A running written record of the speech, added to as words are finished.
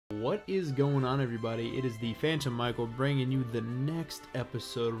What is going on, everybody? It is the Phantom Michael bringing you the next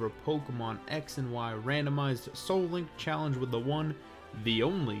episode of our Pokemon X and Y randomized Soul Link challenge with the one, the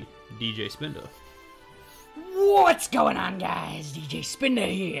only DJ Spinda. What's going on, guys? DJ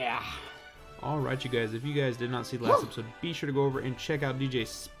Spinda here. Alright, you guys, if you guys did not see the last episode, be sure to go over and check out DJ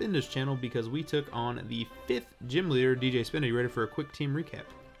Spinda's channel because we took on the 5th gym leader, DJ Spinda. You ready for a quick team recap?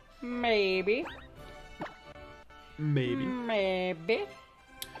 Maybe.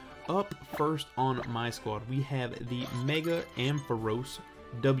 Up first on my squad, we have the Mega Ampharos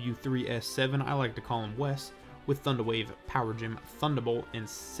W3S7, I like to call him Wes, with Thunderwave, Power Gem, Thunderbolt, and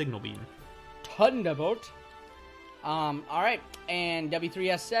Signal Beam. Thunderbolt. Alright, and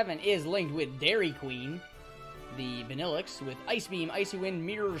W3S7 is linked with Dairy Queen, the Vanillix, with Ice Beam, Icy Wind,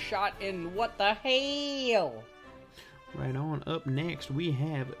 Mirror Shot, and what the hell? Right on. Up next, we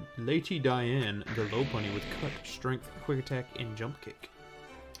have Lady Diane, the Lopunny, with Cut, Strength, Quick Attack, and Jump Kick.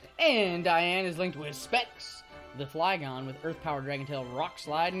 And Diane is linked with Specs, the Flygon, with Earth Power, Dragon Tail, Rock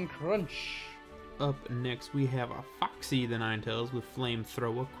Slide, and Crunch. Up next, we have a Foxy, the Ninetales, with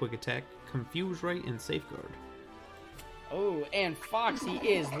Flamethrower, Quick Attack, Confuse Ray, and Safeguard. Oh, and Foxy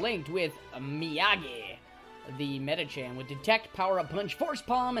is linked with Miyagi, the Metachan, with Detect, Power Up Punch, Force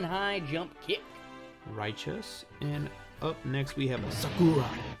Palm, and High Jump Kick. Righteous. And up next, we have Sakura,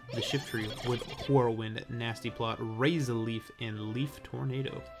 the Shiftry, with Whirlwind, Nasty Plot, Razor Leaf, and Leaf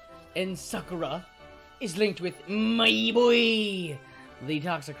Tornado. And Sakura is linked with my boy, the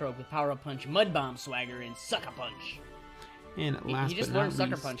Toxicroak, with Power Up Punch, Mud Bomb, Swagger, and Sucker Punch. And last he just but not learned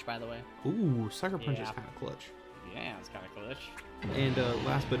Sucker least, Punch, by the way. Ooh, Sucker Punch Yeah. is kind of clutch. Yeah, it's kind of clutch. And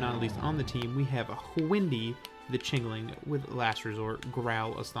last but not least on the team, we have Windy, the Chingling, with Last Resort,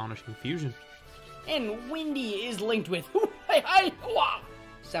 Growl, Astonishing Fusion. And Windy is linked with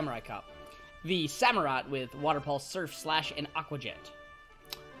Samurai Cop, the Samurott, with Water Pulse, Surf, Slash, and Aqua Jet.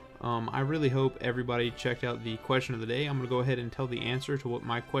 I really hope everybody checked out the question of the day. I'm going to go ahead and tell the answer to what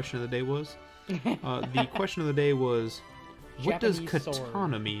my question of the day was. The question of the day was, what does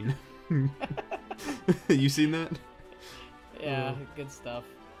katana mean? You seen that? Yeah, good stuff.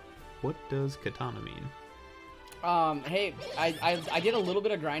 What does katana mean? Hey, I did a little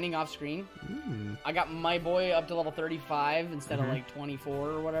bit of grinding off screen. I got my boy up to level 35 instead of like 24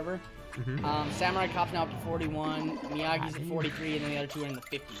 or whatever. Samurai Cop's now up to 41, Miyagi's at 43, and then the other two are in the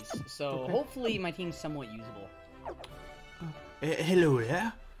 50s. So hopefully my team's somewhat usable. Hello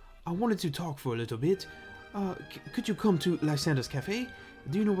there. I wanted to talk for a little bit. Could you come to Lysander's Cafe?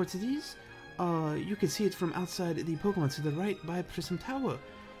 Do you know what it is? You can see it from outside the Pokemon to the right by Prism Tower.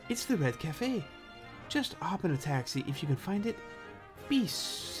 It's the Red Cafe. Just hop in a taxi if you can find it. Be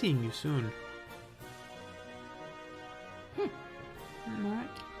seeing you soon. Alright.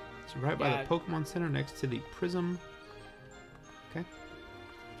 It's right by the Pokemon Center next to the Prism. Okay.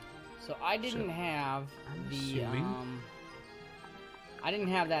 So I didn't have I didn't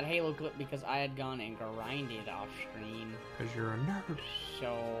have that Halo clip because I had gone and grinded off screen. Because you're a nerd.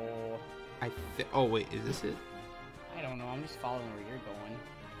 So oh wait, is this it? I don't know, I'm just following where you're going.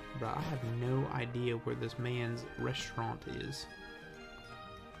 Bro, I have no idea where this man's restaurant is.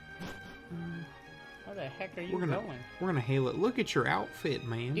 Where the heck are you going? We're gonna hail it. Look at your outfit,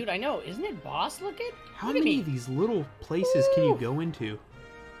 man. Dude, I know. Isn't it boss looking? How many of these little places can you go into?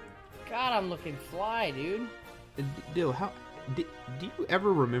 God, I'm looking fly, dude. Dill, do you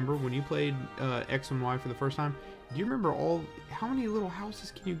ever remember when you played X and Y for the first time? Do you remember how many little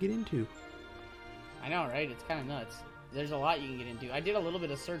houses can you get into? I know, right? It's kind of nuts. There's a lot you can get into. I did a little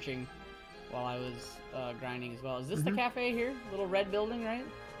bit of searching while I was grinding as well. Is this the cafe here? Little red building, right?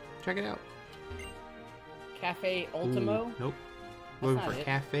 Check it out. Cafe Ultimo? Ooh, nope. Looking for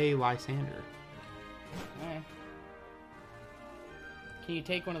Cafe Lysander. Alright. Can you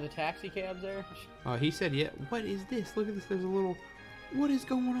take one of the taxi cabs there? He said, yeah. What is this? Look at this. There's a little... What is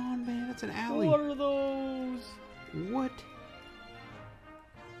going on, man? That's an alley. What are those? What? What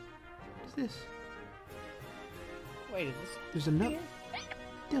is this? Wait, is this... There's another...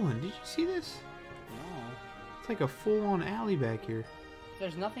 Dylan, did you see this? No. It's like a full-on alley back here. If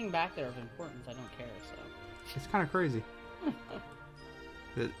there's nothing back there of importance, I don't care, so... It's kind of crazy.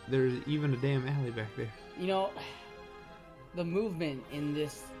 That there's even a damn alley back there. You know, the movement in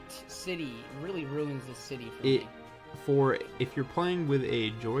this city really ruins this city for me. If you're playing with a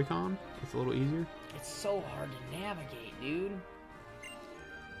Joy-Con, it's a little easier. It's so hard to navigate, dude.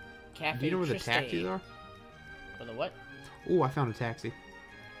 Cafe Do you know where the taxis are? For the what? Oh, I found a taxi.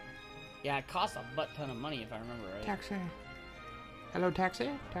 Yeah, it costs a butt ton of money if I remember right. Taxi. Hello, taxi?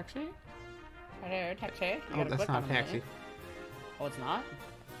 Taxi? Hello, taxi. Oh, that's not a taxi. Oh, it's not?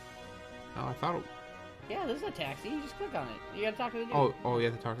 Oh, I thought it... Yeah, this is a taxi. You just click on it. You gotta talk to the dude. Oh, you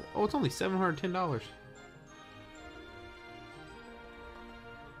have to talk to... Oh, it's only $710.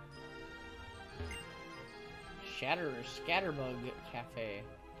 Scatterbug Cafe.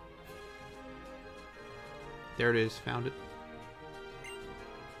 There it is. Found it.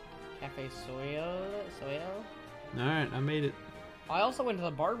 Cafe Soyo? Alright, I made it. I also went to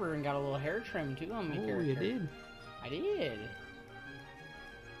the barber and got a little hair trim too on my character. Oh, you did? I did.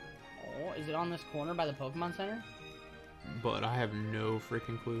 Oh, is it on this corner by the Pokemon Center? But I have no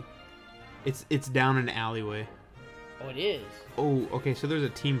freaking clue. It's down an alleyway. Oh, it is. Oh, okay, so there's a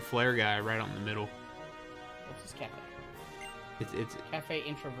Team Flare guy right on the middle. What's this cafe? It's Cafe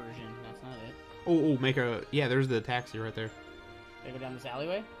Introversion. That's not it. Oh, make a... Yeah, there's the taxi right there. They go down this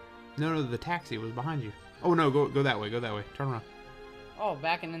alleyway? No, the taxi was behind you. Oh, no, go that way, Turn around. Oh,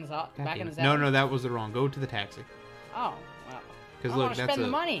 back in this alley? No, that was the wrong. Go to the taxi. Oh, wow. Because I look, want to spend the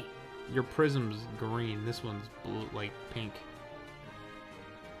money. Your prism's green. This one's blue, like pink.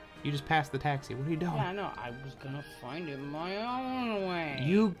 You just passed the taxi. What are you doing? Yeah, I know. I was gonna find it my own way.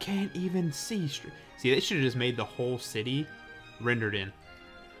 You can't even see straight. See, they should have just made the whole city rendered in.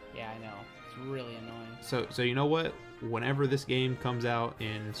 Yeah, I know. It's really annoying. So you know what? Whenever this game comes out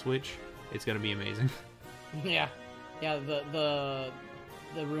in Switch, it's gonna be amazing. Yeah, the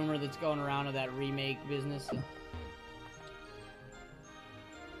rumor that's going around of that remake business.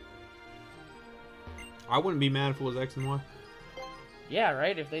 I wouldn't be mad if it was X and Y. Yeah,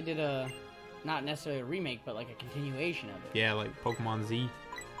 right? If they did not necessarily a remake, but like a continuation of it. Yeah, like Pokemon Z.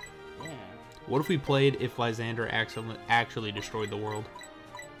 Yeah. What if we played if Lysander actually destroyed the world?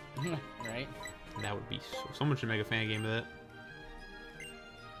 Right? That would be so much to make a fan game of that.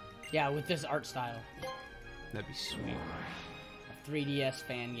 Yeah, with this art style. That'd be sweet. A 3DS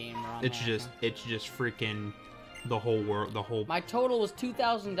fan game. It's just freaking the whole world, the whole... My total was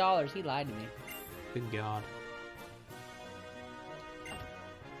 $2,000. He lied to me. Good God.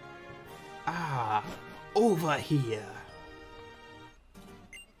 Ah, over here.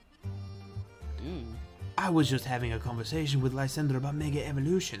 I was just having a conversation with Lysander about Mega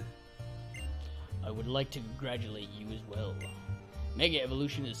Evolution. I would like to congratulate you as well. Mega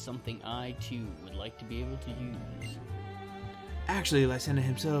Evolution is something I, too, would like to be able to use. Actually, Lysander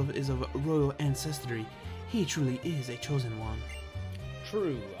himself is of royal ancestry. He truly is a chosen one.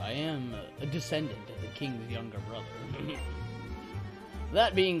 True, I am a descendant of the king's younger brother.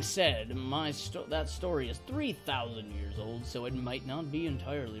 That being said, that story is 3,000 years old, so it might not be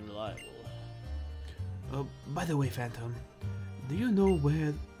entirely reliable. By the way, Phantom, do you know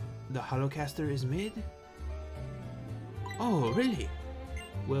where the Holocaster is made? Oh, really?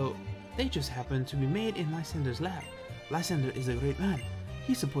 Well, they just happen to be made in Lysander's lab. Lysander is a great man.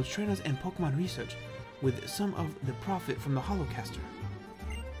 He supports trainers and Pokemon research with some of the profit from the Holocaster.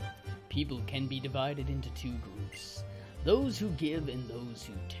 People can be divided into two groups. Those who give and those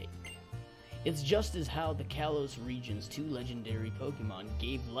who take. It's just as how the Kalos region's two legendary Pokemon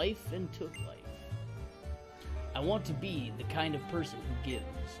gave life and took life. I want to be the kind of person who gives,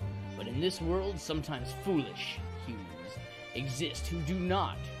 but in this world sometimes foolish humans exist who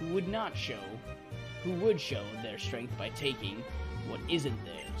would show their strength by taking what isn't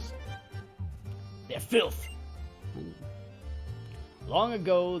theirs. They're filth! Long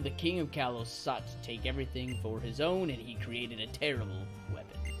ago, the King of Kalos sought to take everything for his own, and he created a terrible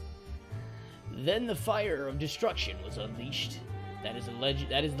weapon. Then the fire of destruction was unleashed. That is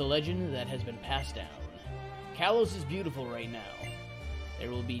the legend that has been passed down. Kalos is beautiful right now.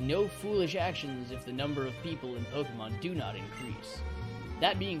 There will be no foolish actions if the number of people in Pokemon do not increase.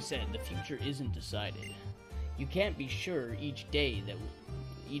 That being said, the future isn't decided. You can't be sure each day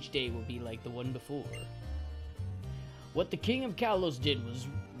will be like the one before. What the King of Kalos did was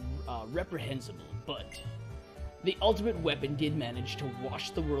reprehensible, but the ultimate weapon did manage to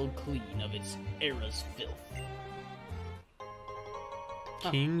wash the world clean of its era's filth.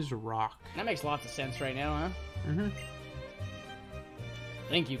 King's Rock. That makes lots of sense right now, huh? Mm-hmm.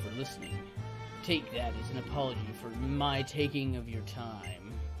 Thank you for listening. Take that as an apology for my taking of your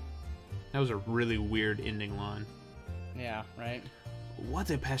time. That was a really weird ending line. Yeah, right?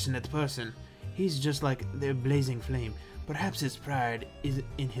 What a passionate person. He's just like their blazing flame. Perhaps his pride is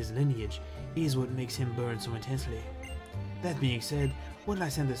in his lineage is what makes him burn so intensely. That being said, what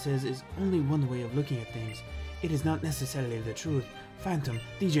Lysander says is only one way of looking at things. It is not necessarily the truth. Phantom,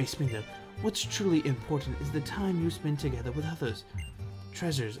 DJ Spinda, what's truly important is the time you spend together with others.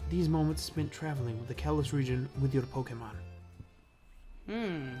 Treasures these moments spent traveling with the Kalos region with your Pokemon.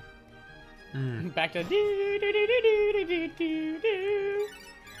 Back to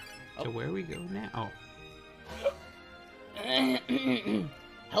So where we go now?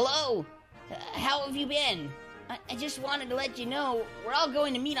 Hello! How have you been? I just wanted to let you know we're all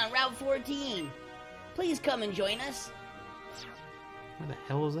going to meet on Route 14. Please come and join us. Where the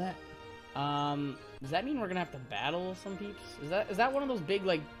hell is that? Does that mean we're gonna have to battle some peeps? Is that one of those big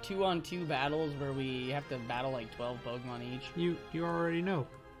like 2-on-2 battles where we have to battle like 12 Pokemon each? You already know.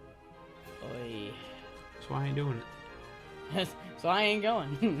 Oy. That's why I ain't doing it. So I ain't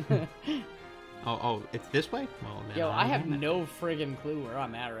going. Oh, it's this way? Well, then Yo, I have doing it. no friggin' clue where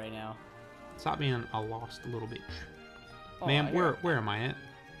I'm at right now. Stop being a lost little bitch. Oh, Ma'am, where am I at?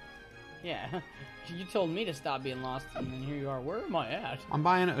 Yeah, you told me to stop being lost, and then here you are. Where am I at? I'm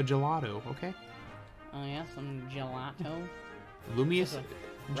buying a gelato, okay? Oh yeah, some gelato. Lumious Route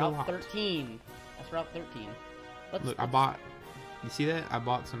gelato. 13. That's Route 13. Look, I bought... You see that? I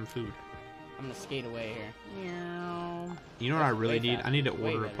bought some food. I'm gonna skate away here. You know what I really way need? fast. I need to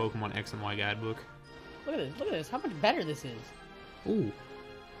Way order a better. Pokemon X and Y guidebook. Look at this. Look at this. How much better this is. Ooh.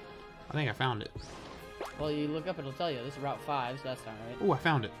 I think I found it. Well, you look up, it'll tell you. This is Route 5, so that's not right. Ooh, I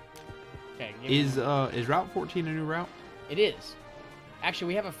found it. Okay. Is Route 14 a new route? It is. Actually,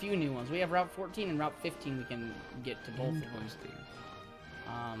 we have a few new ones. We have Route 14 and Route 15. We can get to both of them. Interesting.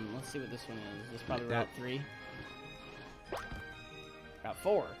 Let's see what this one is. This is probably That- Route 3. Route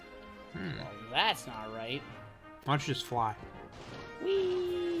 4. Well, that's not right. Why don't you just fly?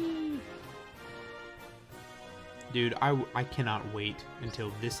 Whee! Dude, I cannot wait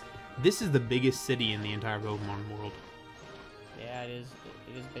until this is the biggest city in the entire Pokemon world. Yeah, it is.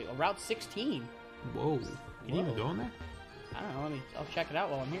 It is big. Oh, Route 16. Whoa. Can you even Whoa. go in there? I don't know. I'll check it out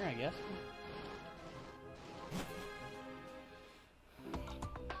while I'm here, I guess.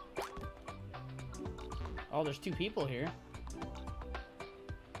 Oh, there's 2 people here.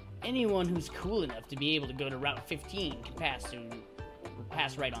 Anyone who's cool enough to be able to go to Route 15 can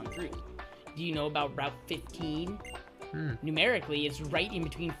pass right on through. Do you know about Route 15? Numerically, it's right in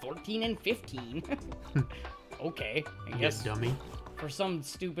between 14 and 15. Okay, I guess dummy. for some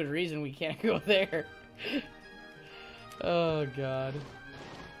stupid reason we can't go there. Oh god.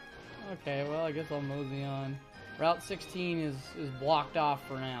 Okay, well I guess I'll mosey on. Route 16 is blocked off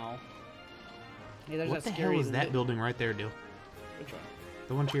for now. Hey, there's What that the scary hell is that building right there, Dill? Which one?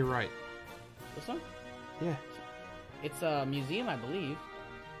 The one to your right. This one? Yeah. It's a museum, I believe.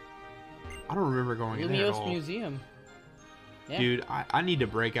 I don't remember going in there at Lumiose all. Museum. Yeah. Dude, I need to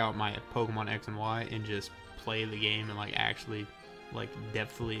break out my Pokemon X and Y and just play the game and like actually like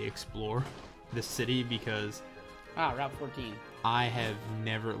depthfully explore the city, because Ah, Route 14. I have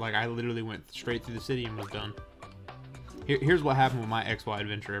never, like, I literally went straight through the city and was done. Here's what happened with my XY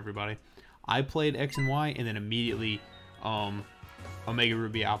adventure, everybody. I played X and Y, and then immediately Omega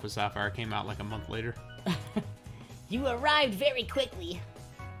Ruby Alpha Sapphire came out like a month later. You arrived very quickly.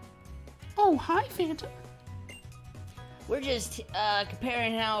 Oh, hi, Phantom. We're just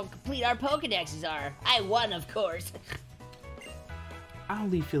comparing how complete our Pokedexes are. I won, of course. I'll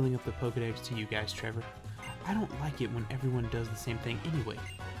leave filling up the Pokedex to you guys, Trevor. I don't like it when everyone does the same thing anyway.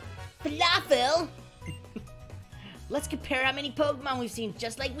 Falafel! Let's compare how many Pokemon we've seen,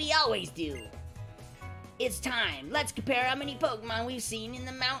 just like we always do. It's time. Let's compare how many Pokemon we've seen in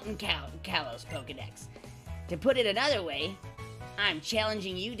the Mountain Kalos Pokedex. To put it another way, I'm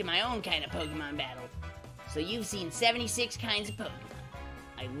challenging you to my own kind of Pokemon battle. So you've seen 76 kinds of Pokemon.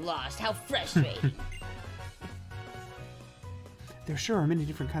 I lost. How frustrating. There sure are many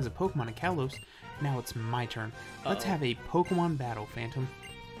different kinds of Pokemon in Kalos. Now it's my turn. Let's have a Pokemon battle, Phantom.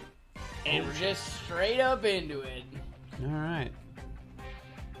 And we're just straight up into it. Alright.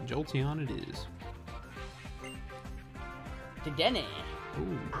 Jolteon it is. Dedenne.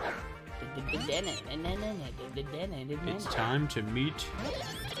 Ooh. It's time to meet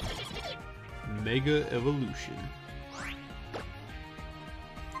Mega Evolution.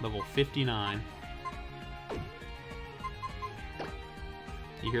 Level 59.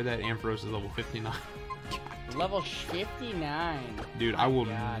 You hear that? Ampharos is level 59. Level 59. Dude, I will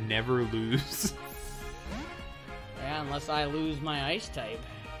never lose. Yeah, unless I lose my ice type.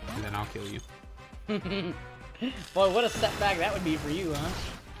 And then I'll kill you. Boy, what a setback that would be for you, huh?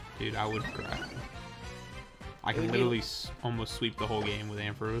 Dude, I would cry. I can literally almost sweep the whole game with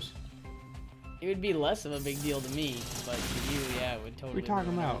Ampharos. It would be less of a big deal to me, but to you, yeah, it would totally. What are we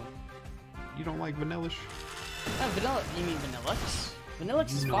talking about? You don't like Vanillish? No, Vanilla. You mean Vanillix?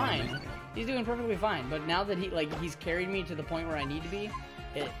 Vanillix is No, I fine. mean- He's doing perfectly fine. But now that he's carried me to the point where I need to be,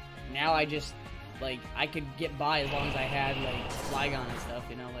 now I just I could get by as long as I had Flygon and stuff.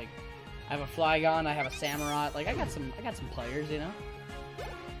 You know, I have a Flygon, I have a Samurott. I got some players. You know.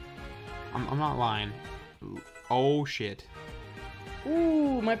 I'm not lying. Oh shit.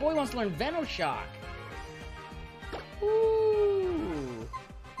 Ooh, my boy wants to learn Venoshock. Ooh.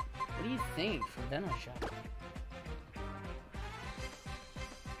 What do you think, for Venoshock.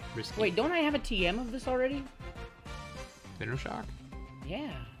 Risky. Wait, don't I have a TM of this already? Venoshock?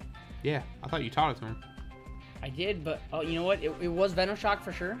 Yeah. Yeah, I thought you taught it to him. I did, but oh, you know what? It was Venoshock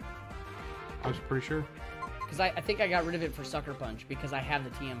for sure. I was pretty sure. Because I think I got rid of it for Sucker Punch because I have the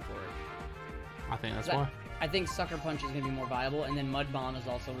TM for it. I think that's why. I think Sucker Punch is going to be more viable, and then Mud Bomb is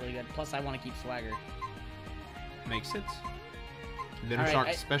also really good. Plus, I want to keep Swagger. Makes sense.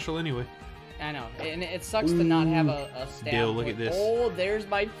 Venoshock's special anyway. I know, and it sucks to not have a stab. Dill, look at this. Oh, there's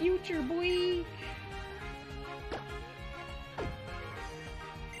my future, boy!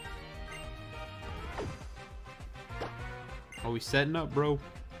 Are we setting up, bro?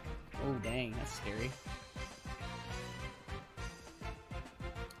 Oh, dang, that's scary.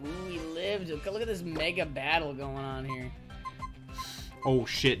 Ooh, he lived. Look at this mega battle going on here. Oh,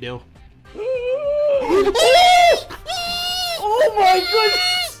 shit, Dill. Oh my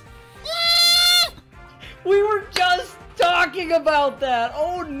goodness! We were just talking about that!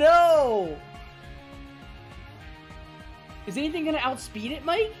 Oh no! Is anything gonna outspeed it,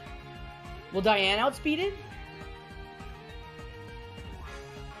 Mike? Will Diane outspeed it?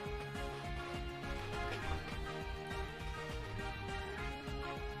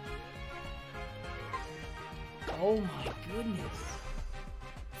 Oh my goodness.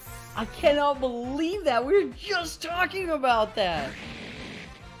 I cannot believe that. We were just talking about that.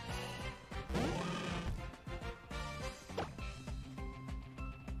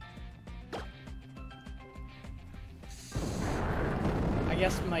 I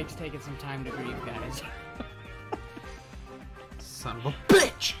guess Mike's taking some time to grieve, guys. Son of a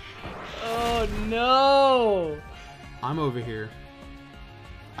bitch! Oh no! I'm over here.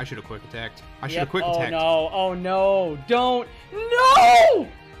 I should have quick attacked. I should have quick attacked. Oh no! Oh no! Don't! No!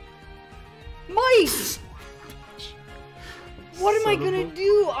 Mike! What am I gonna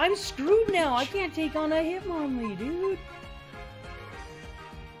do? I'm screwed now. I can't take on a Hitmonlee, dude.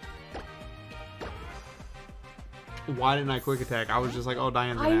 Why didn't I quick attack? I was just like, oh,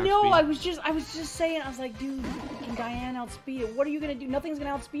 Diane's gonna I know. outspeed. I was just saying. I was like, dude, can Diane outspeed it? What are you gonna do? Nothing's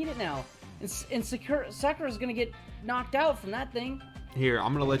gonna outspeed it now. And Sakura's gonna get knocked out from that thing. Here,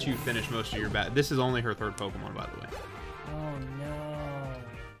 I'm gonna let you finish most of your bat. This is only her third Pokemon, by the way. Oh no.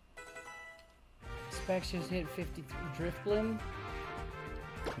 Specs just hit 53 Drifblim.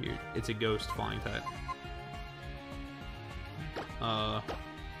 Here, it's a ghost flying type.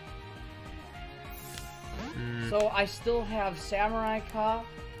 So I still have Samurai Cop.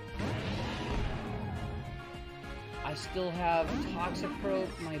 I still have Toxicroak,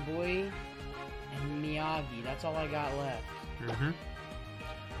 my boy, and Miyagi. That's all I got left.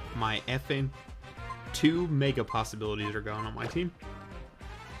 My effing 2 Mega possibilities are gone on my team.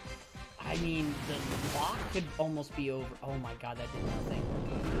 I mean, the block could almost be over. Oh my god, that did nothing.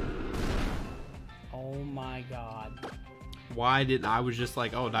 Oh my god. Why didn't I was just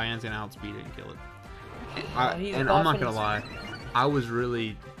like, oh, Diane's gonna outspeed it and kill it. And I'm not gonna lie, I was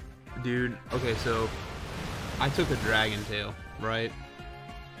really, dude. Okay, so I took a Dragon Tail, right?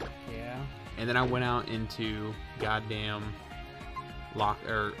 Yeah. And then I went out into goddamn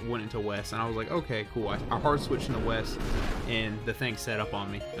went into West, and I was like, okay, cool. I hard switched into West, and the thing set up on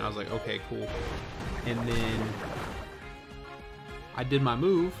me, and I was like, okay, cool. And then I did my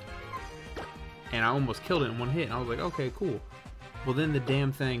move, and I almost killed it in one hit, and I was like, okay, cool. Well, then the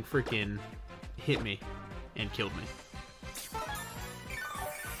damn thing freaking hit me and killed me.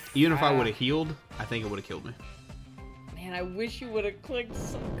 Even if I would have healed, I think it would have killed me. Man, I wish you would have clicked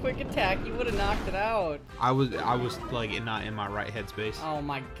quick attack. You would have knocked it out. I was like not in my right headspace. Oh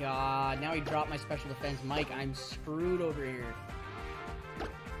my god! Now he dropped my special defense, Mike. I'm screwed over here.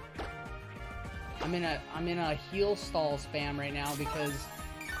 I'm in a heal stall spam right now because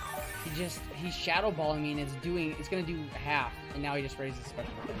he's shadow balling me and it's gonna do half, and now he just raised his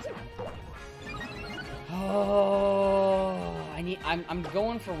special defense. Oh, I'm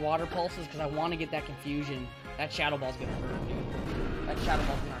going for water pulses because I want to get that confusion. That shadow ball's gonna hurt, dude. That shadow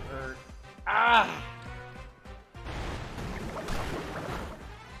ball's gonna hurt. Ah!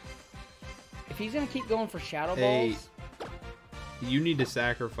 If he's gonna keep going for shadow balls, you need to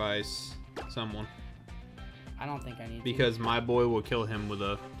sacrifice someone. I don't think I need because my boy will kill him with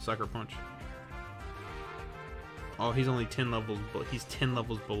a sucker punch. Oh, he's only 10 levels, but he's 10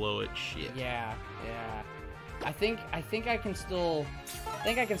 levels below it. Shit. Yeah, yeah. I think I can still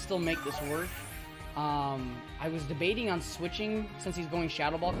make this work. I was debating on switching since he's going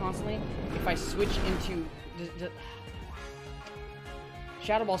Shadow Ball constantly. If I switch into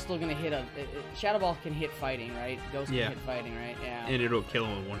Shadow Ball's still gonna hit Shadow Ball can hit fighting, right? Ghost can hit fighting, right? Yeah. And it'll kill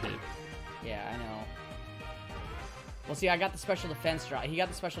him in one hit. Yeah, I know. Well, see, I got the special defense drop. He got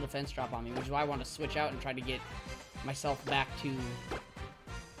the special defense drop on me, which is why I want to switch out and try to get myself back to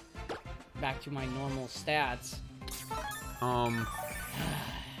my normal stats.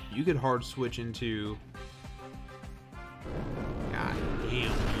 You could hard switch into. God damn,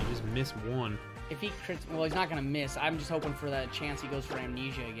 you just missed one. If he crits, well, he's not gonna miss. I'm just hoping for that chance he goes for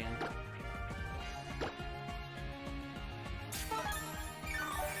amnesia again.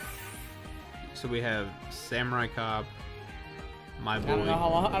 So we have Samurai Cop, my boy. I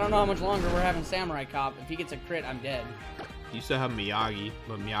don't know how much longer we're having Samurai Cop. If he gets a crit, I'm dead. You still have Miyagi,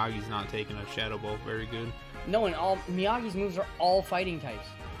 but Miyagi's not taking a Shadow Ball very good. No, and all Miyagi's moves are all fighting types.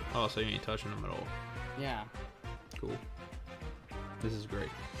 Oh, so you ain't touching them at all. Yeah. Cool. This is great.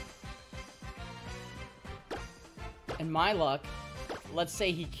 And my luck, let's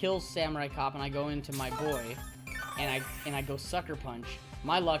say he kills Samurai Cop and I go into my boy, and I go Sucker Punch.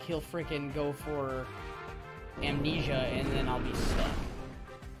 My luck, he'll freaking go for amnesia, and then I'll be stuck.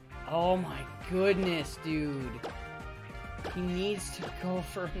 Oh my goodness, dude. He needs to go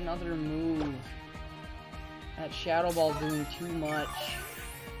for another move. That Shadow Ball's doing too much.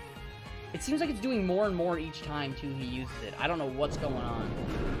 It seems like it's doing more and more each time, too, he uses it. I don't know what's going on.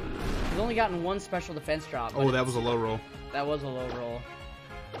 He's only gotten one special defense drop. Oh, that was a low roll. That was a low roll.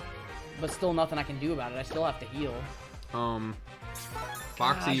 But still nothing I can do about it. I still have to heal.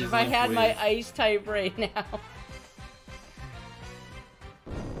 Foxy is if I had my ice type right now.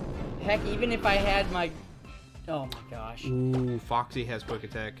 Heck, even if I had my... Oh my gosh. Ooh, Foxy has quick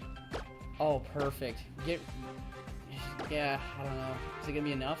attack. Oh, perfect. Yeah, I don't know. Is it gonna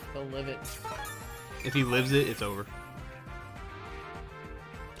be enough? They'll live it. If he lives it, it's over.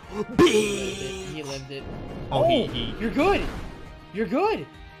 He lived it. Oh, You're good! You're good!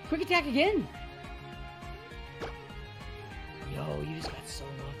 Quick attack again! Yo, you just got so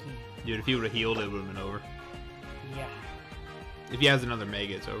lucky. Dude, if he would have healed, it would have been over. Yeah. If he has another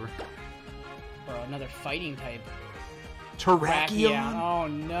Mega, it's over. Or another fighting type. Terrakion? Oh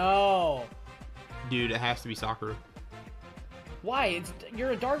no! Dude, it has to be Sakura. Why?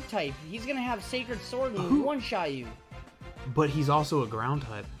 You're a dark type. He's gonna have Sacred Sword and one-shot you. But he's also a ground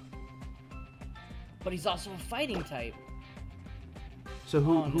type. But he's also a fighting type. So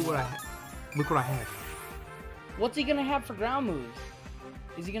who would I... Look what I have. What's he gonna have for ground moves?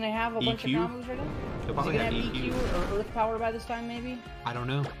 Is he gonna have a bunch of ground moves right now? He'll Is he probably gonna have have EQ or Earth Power by this time, maybe? I don't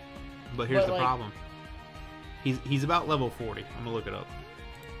know. But here's the problem. He's about level 40. I'm gonna look it up.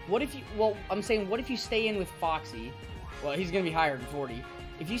 What if you... Well, I'm saying, what if you stay in with Foxy? Well, he's gonna be higher than 40.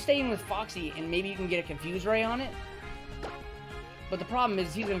 If you stay in with Foxy and maybe you can get a Confuse Ray on it... But the problem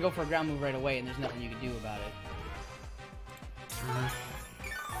is he's gonna go for a ground move right away and there's nothing you can do about it.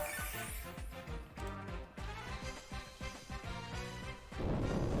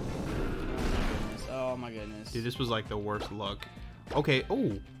 Oh my goodness. Dude, this was like the worst luck. Okay,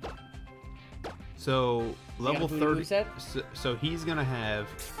 oh. So, level 30. So he's gonna have...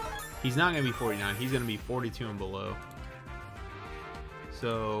 He's not gonna be 49, he's gonna be 42 and below.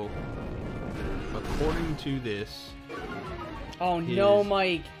 So, according to this... Oh no,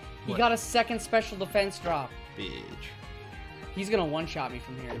 Mike. He got a second special defense drop. Bitch. He's gonna one-shot me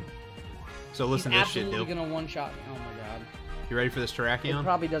from here. So listen to this shit, dude. He's absolutely gonna one-shot me. Oh my god. You ready for this Terrakion? It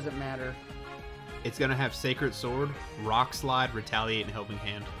probably doesn't matter. It's gonna have Sacred Sword, Rock Slide, Retaliate, and Helping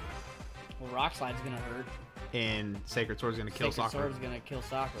Hand. Well, Rock Slide's gonna hurt. And Sacred Sword's gonna kill Sakura. Sacred Sword's gonna kill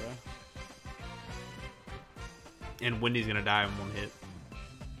Sakura. And Wendy's gonna die in one hit.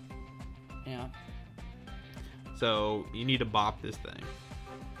 Yeah. So you need to bop this thing.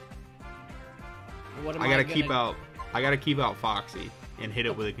 What am I gotta keep out Foxy and hit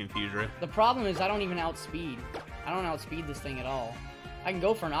it with a Confuse Ray. The problem is I don't even outspeed. I don't outspeed this thing at all. I can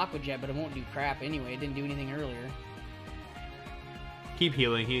go for an Aqua Jet, but it won't do crap anyway. It didn't do anything earlier. Keep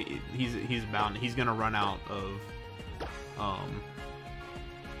healing. He's bound. He's gonna run out of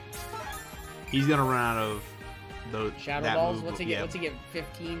he's gonna run out of those Shadow Balls. What's he get? What's he get?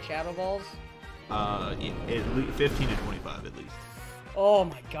 15 Shadow Balls. 15 to 25 at least. Oh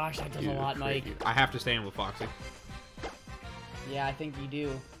my gosh, that does a lot, Mike. I have to stay in with Foxy. Yeah, I think you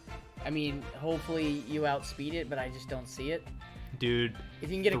do. I mean, hopefully you outspeed it, but I just don't see it. Dude, if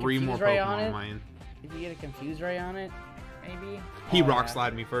you can get a Confuse Ray on it, if you get a Confuse Ray on it, maybe. He Rock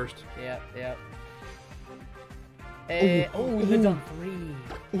Slide me first. Yep. Hey, oh, the done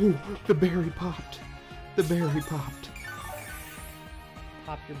 3. Oh, the berry popped. The berry popped.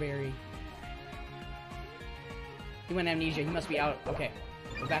 Pop your berry. He went amnesia. He must be out. Okay.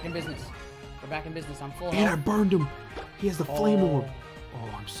 We're back in business. I'm full health. And I burned him. He has the flame orb. Oh,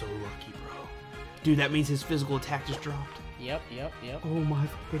 I'm so lucky, bro. Dude, that means his physical attack just dropped. Yep. Oh my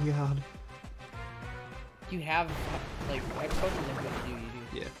fucking god. you have, like, every Pokemon that you have to do, you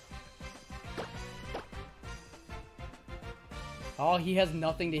do. Yeah. Oh, he has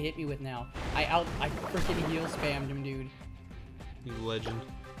nothing to hit me with now. I freaking heal spammed him, dude. He's a legend.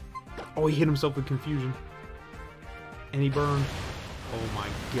 Oh, he hit himself with confusion. And he burned. Oh my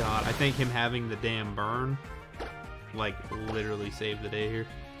god. I think him having the damn burn, like, literally saved the day here.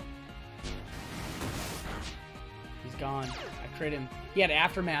 He's gone. I crit him. He had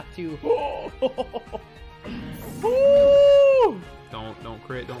aftermath too. Don't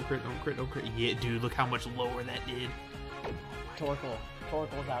crit, don't crit, don't crit, don't crit. Yeah, dude, look how much lower that did.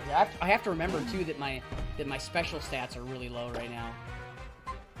 Torkoal's out there. I have to remember too that my special stats are really low right now.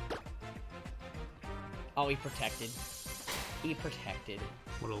 Oh, he protected. He protected.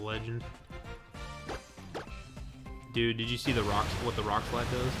 What a legend. Dude, did you see the rocks? What the rock slide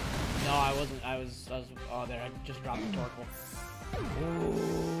does? No, I wasn't. I was. Oh, there. I just dropped the Torkoal.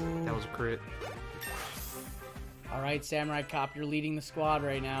 Ooh. That was a crit. All right, Samurai Cop, you're leading the squad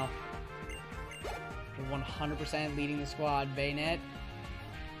right now. You're 100% leading the squad. Bayonet.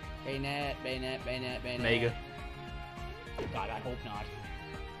 Bayonet. Bayonet. Bayonet. Bayonet. Mega. Oh God, I hope not.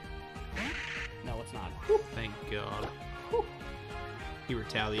 No, it's not. Thank God. He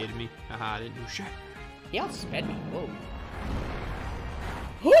retaliated me. Haha, I didn't do shit. He outsped me. Whoa.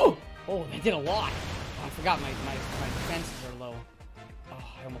 Whew! Oh, that did a lot. Oh, I forgot my defenses are low. Oh,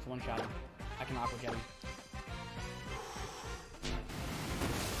 I almost one-shot him. I can aqua jet him.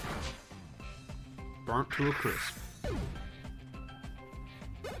 Burnt to a crisp.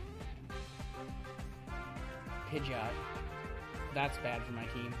 Pidgeot. That's bad for my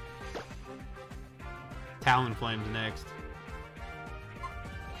team. Talonflame's next.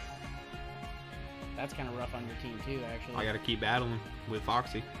 That's kind of rough on your team too, actually. I gotta keep battling with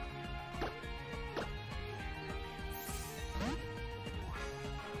Foxy.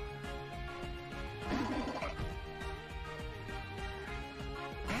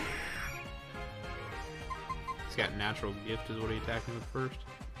 He's got natural gift is what he attacked me with first.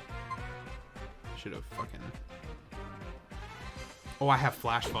 Should have fucking... Oh, I have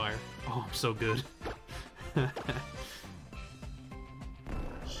flash fire. Oh, I'm so good.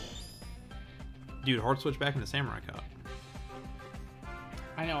 Dude, hard switch back into Samurai Cop.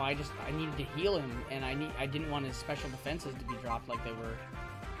 I know, I needed to heal him, and I didn't want his special defenses to be dropped like they were.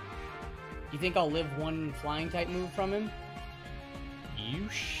 You think I'll live one flying type move from him?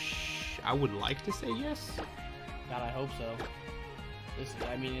 I would like to say yes. God, I hope so.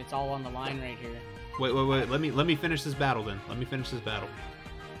 I mean, it's all on the line right here. Wait. Let me finish this battle then. Let me finish this battle.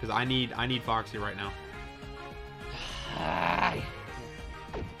 Because I need Foxy right now.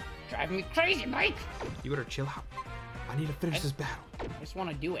 Driving me crazy, Mike! You better chill out. I need to finish this battle. I just want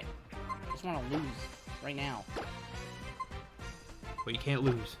to do it. I just want to lose. Right now. But you can't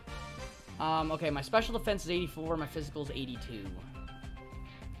lose. Okay, my special defense is 84, my physical is 82.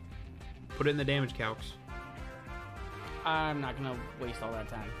 Put it in the damage calcs. I'm not gonna waste all that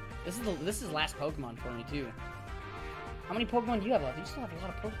time. This is last Pokemon for me, too. How many Pokemon do you have left? You still have a lot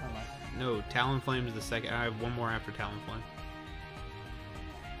of Pokemon left. No, Talonflame is the second. I have one more after Talonflame.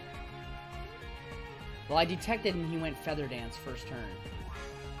 Well, I detected and he went Feather Dance first turn.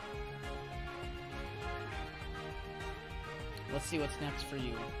 Let's see what's next for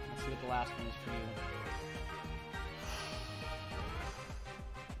you. Let's see what the last one is for you.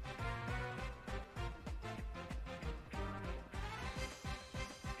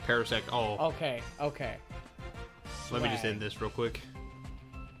 Parasect. Oh. Okay. Let me just Swag. end this real quick.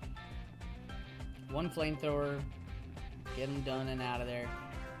 One flamethrower. Get him done and out of there.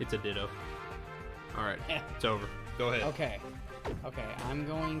 It's a ditto. Alright, it's over. Go ahead. Okay, I'm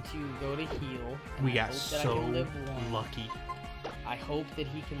going to go to heal. And We I got hope that I so can live one. lucky. I hope that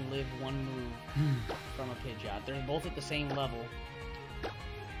he can live one move from a Pidgeot. They're both at the same level.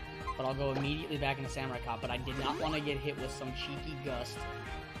 But I'll go immediately back into Samurai Cop, but I did not want to get hit with some cheeky gust.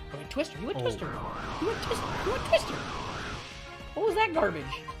 Okay, Twister. You went Twister. You went Twister. What was that garbage?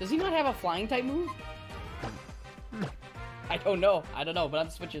 Does he not have a flying type move? I don't know, but I'm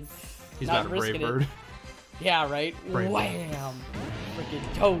switching. He's not got a Brave risking Bird. it. Yeah, right? Brave Wham!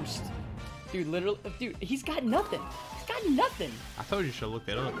 Freaking toast. Dude, literally, he's got nothing. I told you should have looked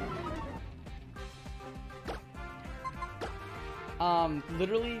that up.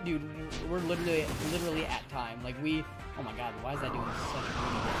 Literally, dude, we're literally at time. Like, oh my god, why is that doing such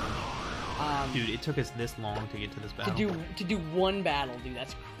damage? Dude, it took us this long to get to this battle. To do one battle, dude,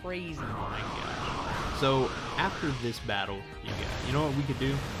 that's crazy. Oh my gosh. So, after this battle, you know what we could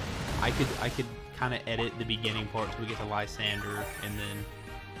do? I could kind of edit the beginning part so we get to Lysander, and then...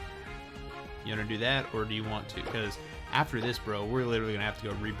 You want to do that, or do you want to? Because after this, bro, we're literally going to have to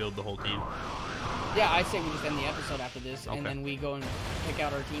go rebuild the whole team. Yeah, I say we just end the episode after this, Okay. and then we go and pick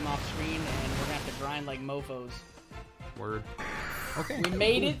out our team off screen, and we're gonna have to grind like mofos. Word. Okay. We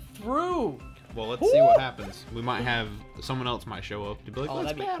made it through. Well, let's see what happens. We might have someone else might show up to be like, Oh, let's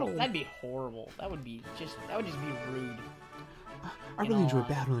that'd battle. be horrible. That would just be rude. I In really all enjoy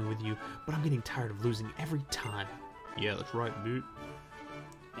honesty. battling with you, but I'm getting tired of losing every time. Yeah, that's right, dude.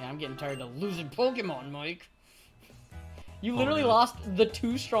 Yeah, I'm getting tired of losing Pokemon, Mike. You Oh, literally no. lost the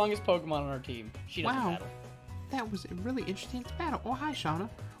 2 strongest Pokemon on our team. She doesn't Wow. battle. That was a really interesting battle. Oh, hi, Shauna.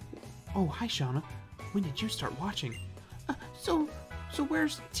 Oh, hi, Shauna. When did you start watching? So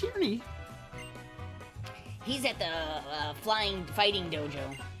where's Tierney? He's at the flying fighting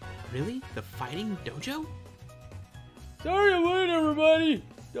dojo. Really? The fighting dojo? Sorry I'm late, everybody.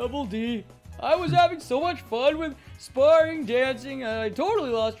 Double D. I was having so much fun with sparring, dancing, and I totally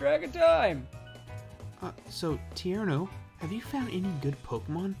lost track of time. So, Tierno, have you found any good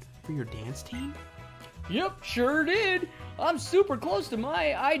Pokemon for your dance team? Yep, sure did. I'm super close to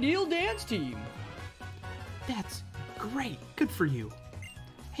my ideal dance team. That's great. Good for you.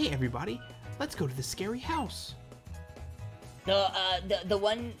 Hey, everybody. Let's go to the scary house. The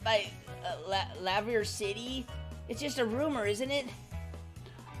one by Lavier City. It's just a rumor, isn't it?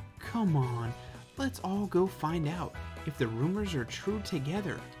 Come on. Let's all go find out if the rumors are true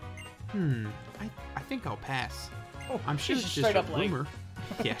together. I think I'll pass. I'm sure she's it's straight just a up like- rumor.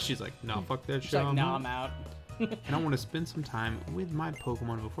 Yeah, she's like, nah, fuck that She's shit. like, nah, I'm out. And I want to spend some time with my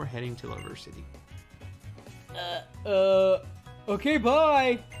Pokemon before heading to Lover City. Okay,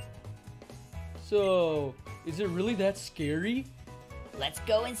 bye. So, is it really that scary? Let's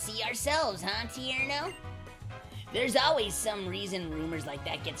go and see ourselves, huh, Tierno? There's always some reason rumors like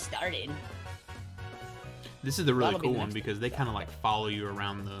that get started. This is the really That'll be cool the one next because they kind of like follow you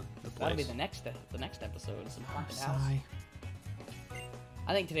around the That'll be place. the next episode. Some haunted house. Sigh.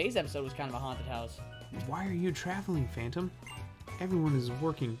 I think today's episode was kind of a haunted house. Why are you traveling, Phantom? Everyone is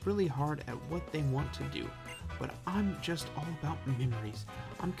working really hard at what they want to do, but I'm just all about memories.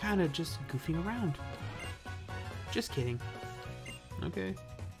 I'm kind of just goofing around. Just kidding. Okay.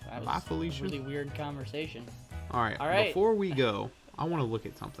 That Bye, was Felicia. a really weird conversation. All right. All right. Before we go, I want to look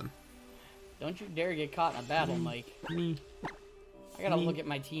at something. Don't you dare get caught in a battle, Mike. Me, I gotta Me. look at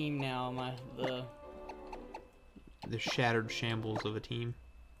my team now. the shattered shambles of a team.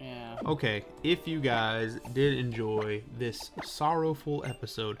 Yeah. Okay, if you guys did enjoy this sorrowful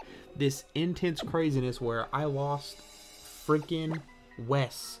episode, this intense craziness where I lost freaking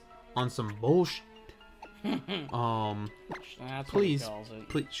Wes on some bullshit. That's Please, what he calls it.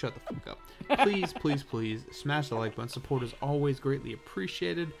 please shut the fuck up. Please, smash the like button. Support is always greatly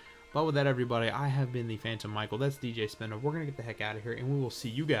appreciated. But with that, everybody, I have been the Phantom Michael. That's DJ Spinda. We're gonna get the heck out of here, and we will see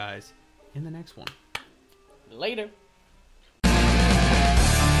you guys in the next one. Later.